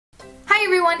Hi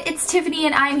everyone, it's Tiffany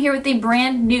and I'm here with a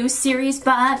brand new series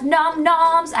by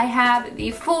Noms. I have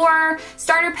the 4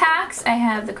 starter packs. I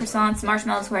have the croissants,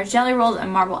 marshmallow squares, jelly rolls,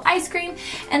 and marble ice cream.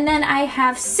 And then I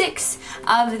have 6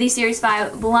 of the series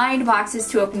 5 blind boxes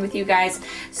to open with you guys.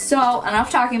 So enough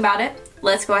talking about it.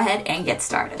 Let's go ahead and get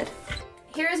started.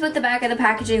 Here's what the back of the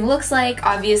packaging looks like.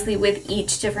 Obviously with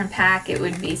each different pack it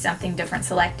would be something different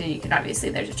selected. You can obviously,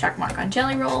 there's a check mark on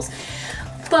jelly rolls.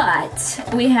 But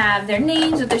we have their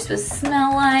names, what they're supposed to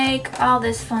smell like, all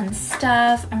this fun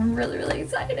stuff. I'm really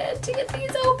excited to get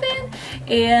these open.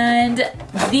 And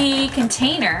the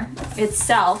container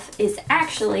itself is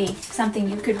actually something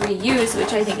you could reuse,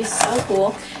 which I think is so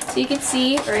cool. So you can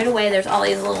see right away there's all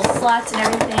these little slots and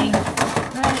everything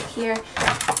right here.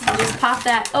 You just pop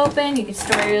that open. You can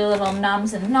store your little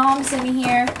Noms and Noms in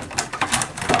here.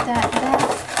 Put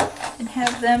that, and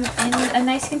have them in a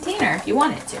nice container if you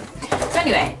wanted to. So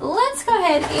anyway, let's go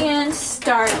ahead and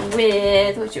start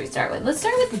with, what should we start with? Let's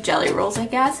start with the jelly rolls, I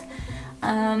guess.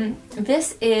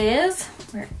 This is,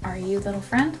 where are you, little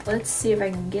friend? Let's see if I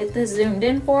can get this zoomed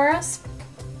in for us.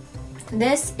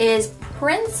 This is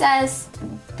Princess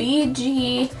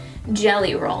BG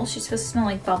Jelly Roll. She's supposed to smell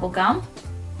like bubble gum.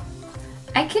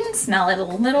 I can smell it a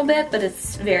little bit, but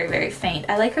it's very faint.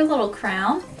 I like her little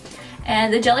crown.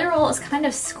 And the jelly roll is kind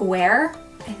of square.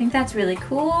 I think that's really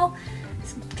cool.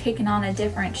 It's taken on a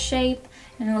different shape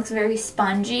and it looks very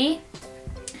spongy.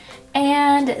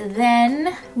 And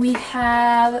then we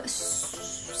have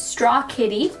Straw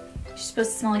Kitty. She's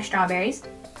supposed to smell like strawberries.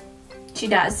 She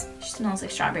does. She smells like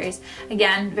strawberries.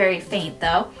 Again, very faint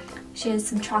though. She has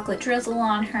some chocolate drizzle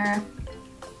on her.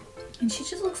 And she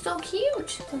just looks so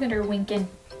cute. Look at her winking.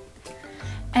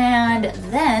 And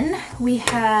then we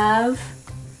have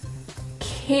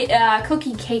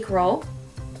Cookie Cake Roll.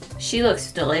 She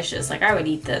looks delicious. Like, I would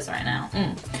eat this right now.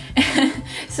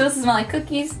 Supposed to smell like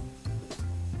cookies.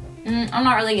 I'm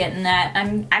not really getting that.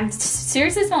 I'm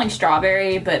seriously smelling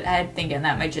strawberry, but I'm thinking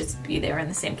that might just be they were in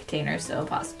the same container, so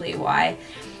possibly why.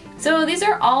 So these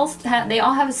are all, they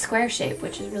all have a square shape,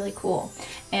 which is really cool.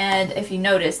 And if you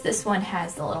notice, this one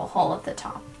has the little hole at the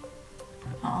top.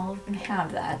 All of them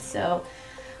have that, so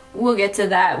we'll get to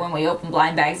that when we open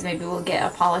blind bags. Maybe we'll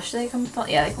get a polish. They come with,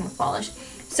 yeah, they come with polish.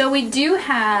 So we do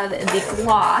have the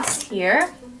gloss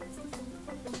here.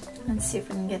 Let's see if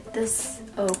we can get this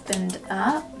opened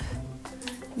up.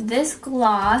 This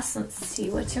gloss, let's see,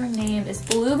 what's her name, is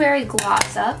Blueberry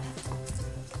Gloss Up.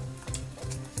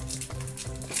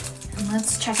 And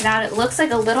let's check it out. It looks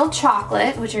like a little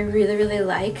chocolate, which I really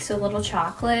like. So a little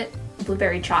chocolate,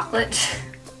 blueberry chocolate.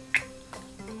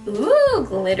 Ooh,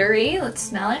 glittery. Let's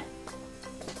smell it.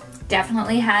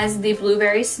 Definitely has the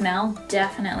blueberry smell,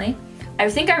 definitely. I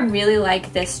think I really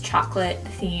like this chocolate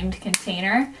themed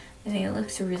container. I think it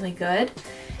looks really good.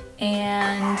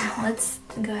 And let's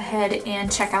go ahead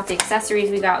and check out the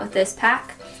accessories we got with this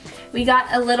pack. We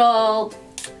got a little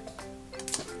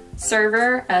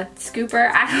server, a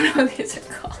scooper, I don't know what these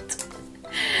are called.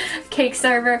 Cake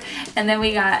server, and then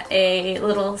we got a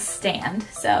little stand.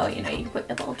 So, you know, you put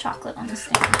a little chocolate on the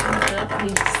stand,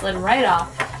 you slid right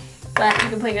off. But you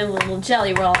can put your little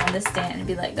jelly roll on the stand and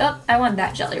be like, oh, I want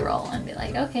that jelly roll, and be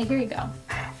like, okay, here you go.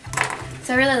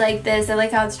 So I really like this. I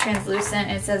like how it's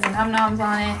translucent. It says Nom Noms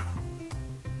on it.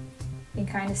 You can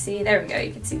kind of see, there we go,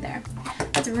 you can see there.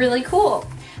 That's really cool.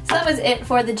 So that was it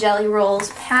for the jelly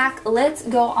rolls pack. Let's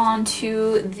go on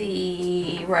to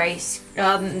the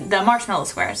the marshmallow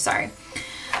squares, sorry.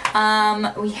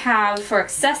 We have, for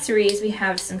accessories, we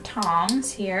have some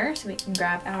tongs here, so we can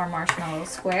grab our marshmallow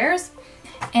squares.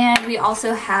 And we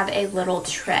also have a little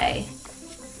tray.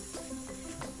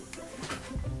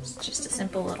 It's just a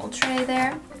simple little tray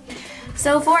there.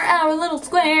 So for our little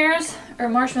squares, or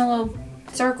marshmallow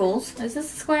circles, is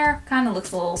this a square? Kind of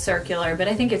looks a little circular, but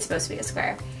I think it's supposed to be a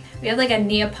square. We have like a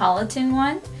Neapolitan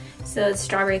one. So it's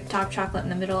strawberry top chocolate in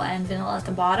the middle and vanilla at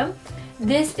the bottom.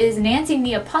 This is Nancy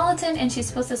Neapolitan, and she's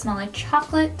supposed to smell like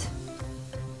chocolate.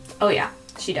 Oh yeah,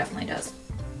 she definitely does.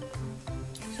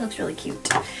 She looks really cute.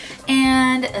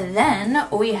 And then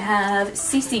we have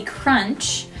Cece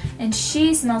Crunch, and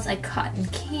she smells like cotton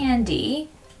candy.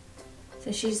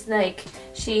 So she's like,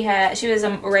 she was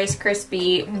a Rice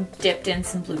Krispie dipped in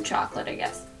some blue chocolate, I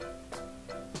guess.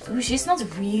 Ooh, she smells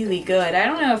really good. I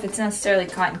don't know if it's necessarily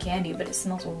cotton candy, but it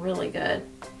smells really good.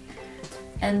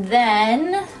 And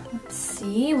then, let's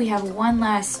see, we have one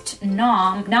last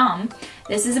nom.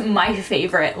 This is my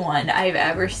favorite one I've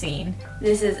ever seen.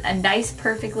 This is a nice,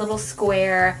 perfect little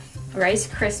square Rice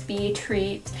Krispie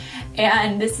treat.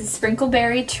 And this is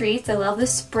Sprinkleberry Treats. I love the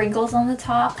sprinkles on the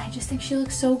top. I just think she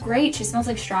looks so great. She smells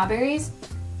like strawberries.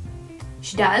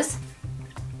 She does.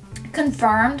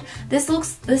 Confirmed. This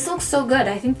looks so good.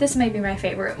 I think this might be my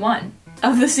favorite one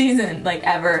of the season, like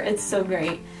ever. It's so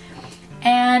great.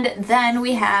 And then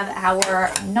we have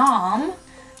our Nom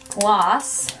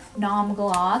gloss.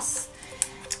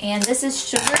 And this is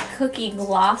Sugar Cookie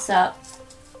Gloss Up.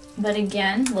 But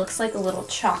again, looks like a little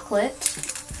chocolate.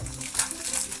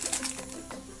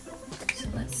 So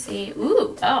let's see.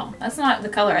 Ooh, oh, that's not the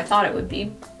color I thought it would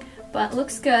be. But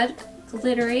looks good.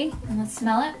 Glittery. And let's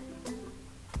smell it.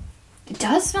 It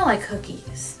does smell like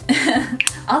cookies.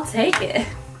 I'll take it.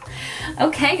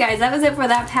 Okay guys, that was it for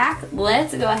that pack.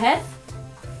 Let's go ahead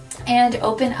and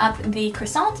open up the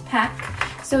croissant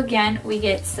pack. So again, we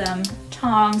get some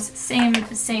tongs, same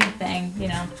thing, you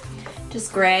know,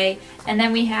 just gray. And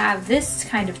then we have this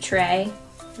kind of tray.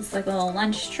 It's like a little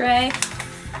lunch tray.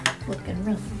 Looking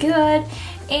really good.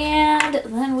 And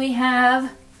then we have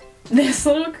this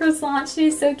little croissant.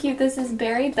 She's so cute. This is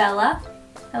Berry Bella.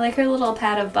 I like her little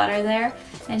pat of butter there.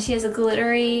 And she has a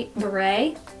glittery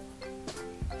beret.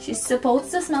 She's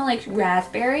supposed to smell like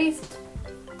raspberries.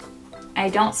 I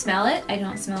don't smell it. I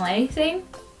don't smell anything.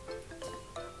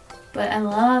 But I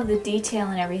love the detail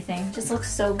and everything. It just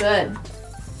looks so good.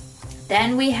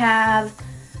 Then we have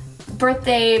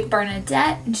Birthday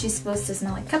Bernadette, and she's supposed to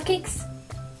smell like cupcakes.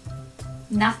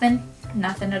 Nothing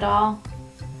at all.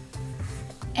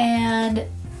 And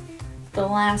the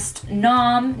last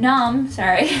nom,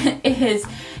 sorry, is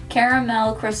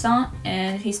Caramel Croissant,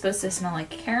 and he's supposed to smell like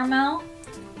caramel.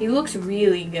 He looks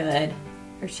really good,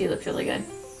 or she looks really good.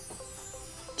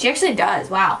 She actually does,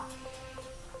 wow.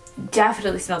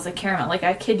 Definitely smells like caramel, like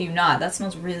I kid you not, that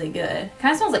smells really good.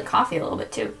 Kind of smells like coffee a little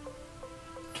bit too.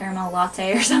 Caramel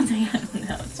latte or something, I don't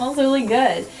know. It smells really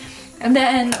good. And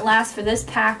then last for this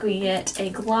pack we get a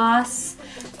gloss.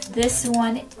 This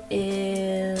one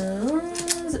is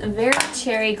Very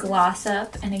Cherry Gloss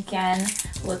Up, and again,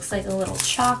 looks like a little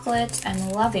chocolate. I'm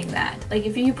loving that. Like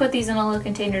if you put these in a little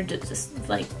container to just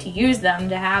like to use them,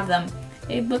 to have them,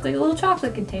 they look like a little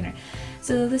chocolate container.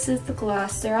 So this is the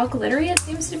gloss. They're all glittery, it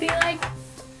seems to be like.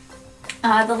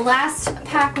 The last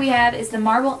pack we have is the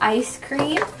Marble Ice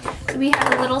Cream. So we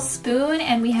have a little spoon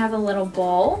and we have a little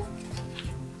bowl.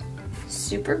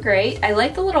 Super great. I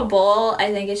like the little bowl.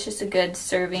 I think it's just a good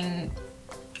serving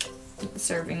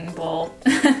bowl.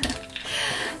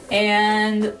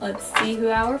 And let's see who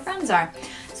our friends are.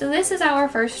 So this is our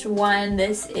first one.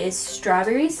 This is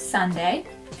Strawberry Sundae.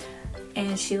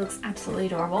 And she looks absolutely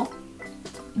adorable.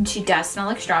 And she does smell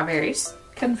like strawberries.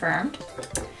 Confirmed.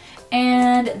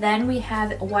 And then we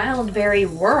have Wild Berry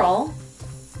Whirl.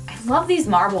 I love these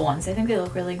marble ones. I think they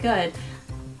look really good.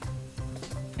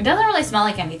 It doesn't really smell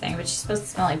like anything, but she's supposed to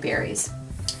smell like berries.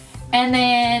 And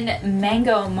then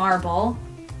Mango Marble.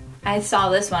 I saw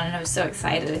this one and I was so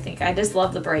excited. I just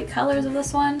love the bright colors of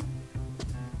this one.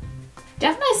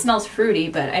 Definitely smells fruity,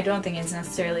 but I don't think it's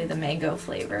necessarily the mango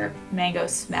flavor, mango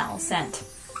smell, scent.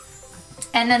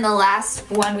 And then the last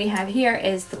one we have here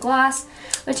is the gloss,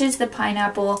 which is the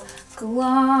Pineapple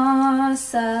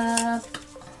Gloss Up.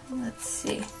 Let's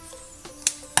see.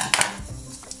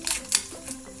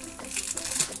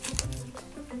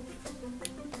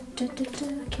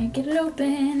 Can't get it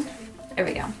open. There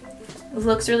we go. It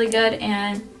looks really good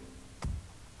and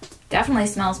definitely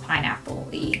smells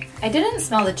pineapple-y. I didn't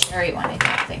smell the cherry one, I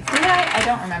don't think. Did I? I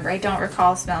don't remember. I don't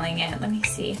recall smelling it. Let me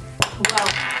see. Well,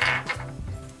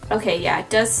 okay, yeah, it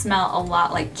does smell a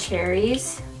lot like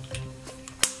cherries.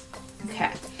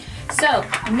 Okay. So,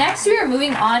 next we are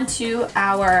moving on to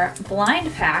our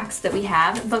blind packs that we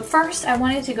have. But first, I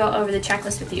wanted to go over the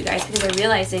checklist with you guys because I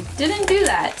realized I didn't do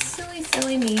that. Silly,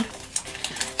 silly me.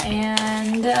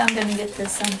 And I'm going to get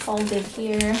this unfolded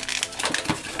here.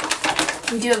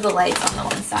 We do have the lights on the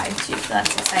one side too, so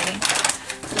that's exciting.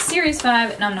 So Series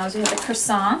 5 Nom Noms, we have the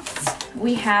croissants.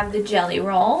 We have the jelly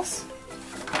rolls.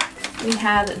 We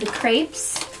have the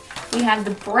crepes. We have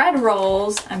the bread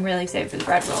rolls. I'm really excited for the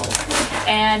bread rolls.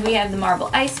 And we have the marble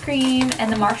ice cream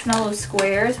and the marshmallow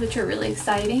squares, which are really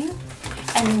exciting.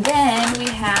 And then we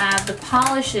have the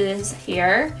polishes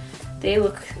here. They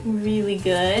look really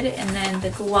good. And then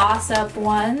the gloss up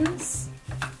ones.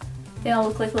 They all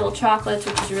look like little chocolates,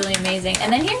 which is really amazing.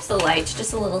 And then here's the lights,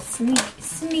 just a little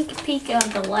sneak peek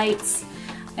of the lights.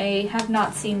 I have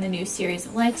not seen the new series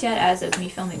of lights yet as of me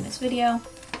filming this video,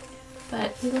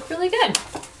 but they look really good.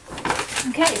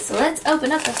 Okay, so let's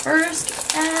open up the first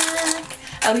pack.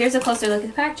 Oh, here's a closer look at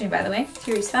the packaging, by the way.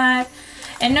 Series 5.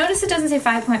 And notice it doesn't say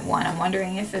 5.1. I'm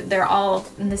wondering if they're all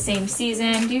in the same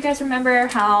season. Do you guys remember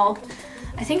how,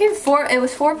 I think it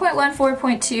was 4.1,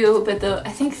 4.2, but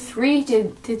I think 3,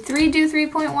 did 3 do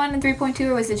 3.1 and 3.2,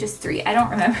 or was it just 3? I don't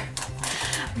remember.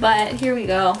 But here we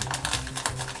go.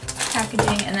 Pack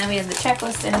packaging, and then we have the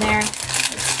checklist in there.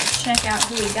 Let's check out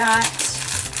who we got.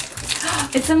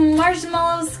 It's a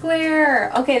marshmallow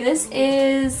square. Okay, this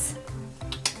is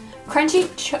crunchy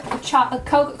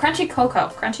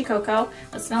cocoa.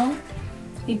 Let's smell him.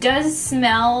 He does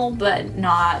smell, but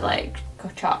not like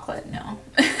chocolate, no.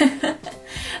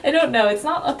 I don't know, it's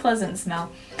not a pleasant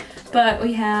smell. But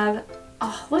we have,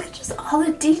 oh, look at just all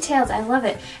the details. I love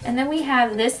it. And then we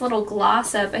have this little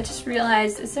gloss up. I just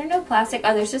realized, is there no plastic?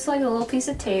 Oh, there's just like a little piece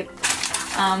of tape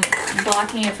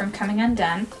blocking it from coming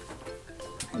undone.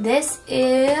 This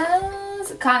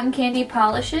is cotton candy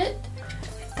polish it.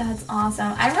 That's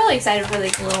awesome. I'm really excited for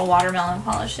like the little watermelon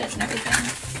polish it and everything.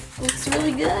 It looks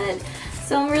really good.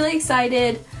 So I'm really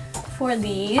excited for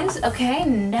these. Okay,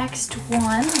 next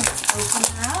one. Let's open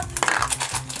it up.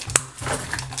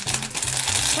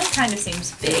 This one kind of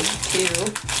seems big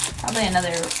too. Probably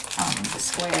another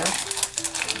square.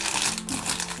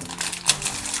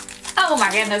 Oh my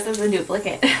goodness, this is a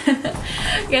duplicate.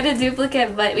 We got a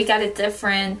duplicate, but we got a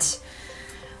different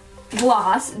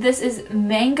gloss. This is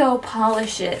Mango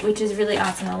Polish It, which is really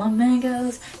awesome. I love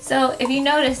mangoes. So if you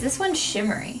notice, this one's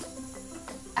shimmery.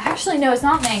 Actually, no, it's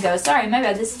not mango. Sorry, my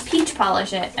bad. This is Peach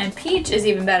Polish It, and peach is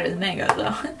even better than mango,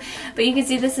 though. But you can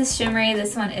see this is shimmery.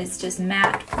 This one is just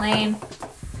matte, plain.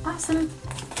 Awesome.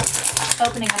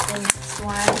 Opening up the next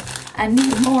one. I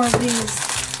need more of these.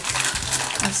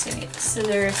 I'm just gonna get the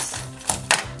scissors.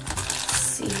 Let's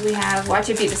see, we have, watch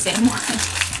it be the same one.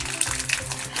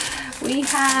 We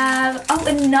have, oh,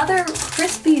 another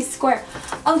crispy square.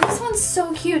 Oh, this one's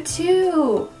so cute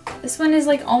too. This one is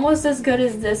like almost as good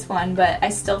as this one, but I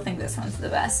still think this one's the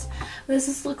best.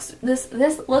 This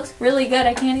looks really good.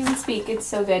 I can't even speak. It's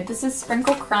so good. This is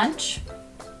Sprinkle Crunch.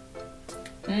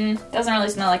 Doesn't really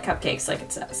smell like cupcakes like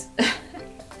it says.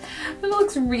 But it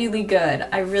looks really good.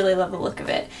 I really love the look of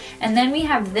it. And then we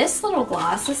have this little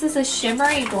gloss. This is a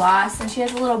shimmery gloss, and she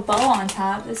has a little bow on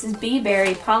top. This is Bee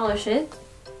Berry Polish It.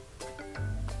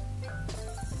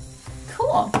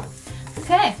 Cool.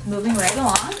 Okay, moving right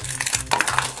along.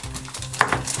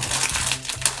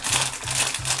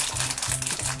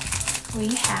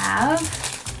 We have,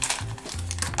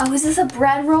 oh, is this a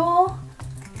bread roll?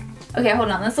 Okay, hold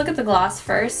on, let's look at the gloss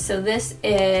first. So this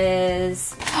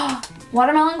is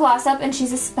Watermelon Gloss Up, and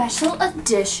she's a special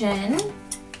edition.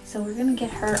 So we're gonna get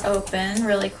her open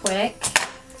really quick.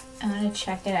 I'm gonna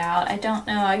check it out. I don't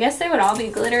know, I guess they would all be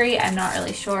glittery. I'm not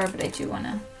really sure, but I do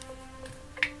wanna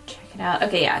check it out.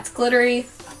 Okay, yeah, it's glittery.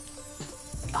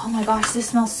 Oh my gosh, this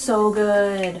smells so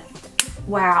good.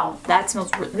 Wow, that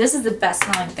smells, this is the best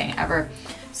smelling thing ever.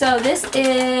 So this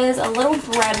is a little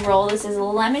bread roll. This is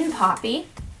Lemon Poppy.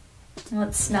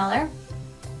 Let's smell her.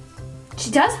 She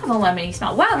does have a lemony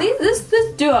smell. Wow, this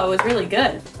duo is really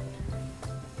good.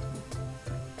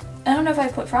 I don't know if I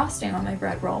put frosting on my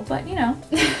bread roll, but you know,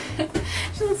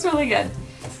 she looks really good.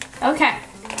 Okay,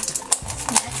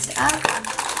 next up.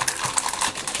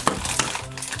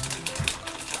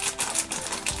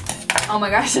 Oh my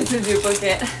gosh, it's a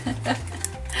duplicate.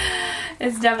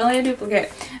 It's definitely a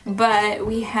duplicate. But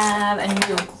we have a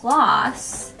new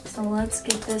gloss. So let's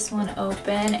get this one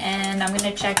open, and I'm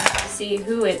gonna check to see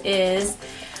who it is.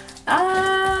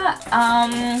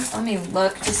 Let me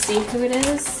look to see who it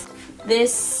is.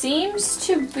 This seems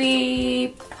to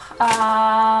be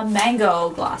Mango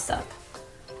Gloss Up.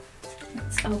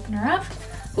 Let's open her up.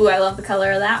 Ooh, I love the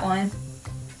color of that one.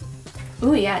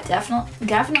 Ooh, yeah,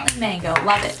 definitely mango.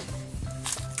 Love it.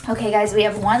 Okay, guys, we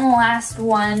have one last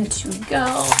one to go.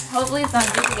 Hopefully it's not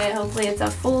a duplicate. Hopefully it's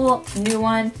a full new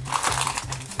one.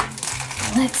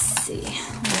 Let's see.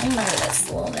 I'm a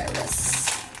little nervous.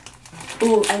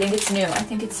 Ooh, I think it's new. I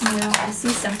think it's new. I see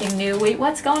something new. Wait,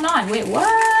 what's going on? Wait,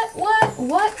 what?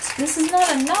 What? This is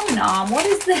not a Nom Nom. What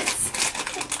is this?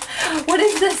 What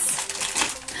is this?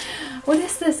 What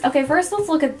is this? Okay, first let's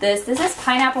look at this. This is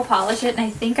Pineapple Polish It, and I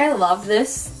think I love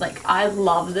this. Like, I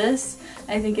love this.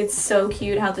 I think it's so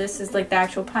cute how this is like the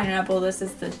actual pineapple. This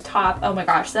is the top. Oh my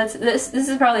gosh, this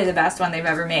is probably the best one they've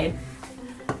ever made.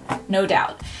 No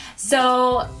doubt.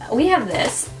 So we have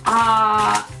this.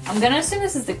 I'm gonna assume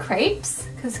this is the crepes,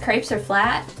 because crepes are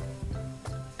flat.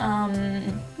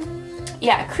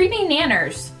 Yeah, creamy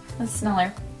nanners. Let's smell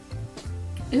her.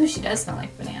 Ooh, she does smell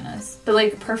like bananas, but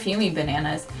like perfumey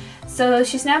bananas. So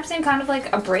she snaps in kind of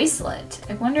like a bracelet.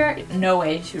 I wonder, no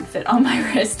way she would fit on my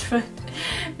wrist, but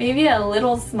maybe a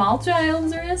little small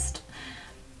child's wrist.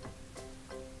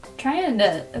 Trying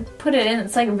to put it in,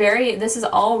 it's like this is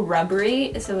all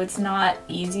rubbery, so it's not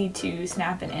easy to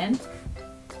snap it in.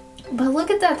 But look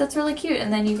at that, that's really cute.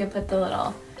 And then you can put the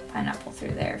little pineapple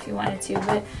through there if you wanted to,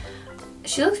 but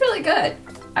she looks really good.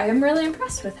 I am really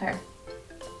impressed with her.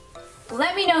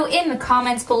 Let me know in the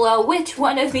comments below which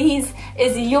one of these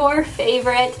is your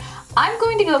favorite. I'm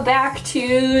going to go back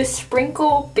to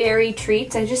Sprinkle Berry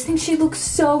Treats. I just think she looks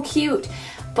so cute.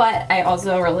 But I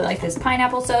also really like this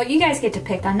pineapple, so you guys get to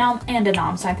pick a nom and a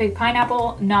nom. So I picked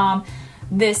pineapple, nom,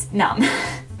 this nom.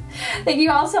 Thank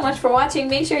you all so much for watching.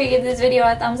 Make sure you give this video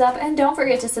a thumbs up and don't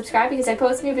forget to subscribe because I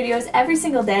post new videos every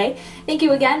single day. Thank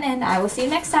you again, and I will see you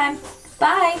next time.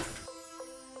 Bye!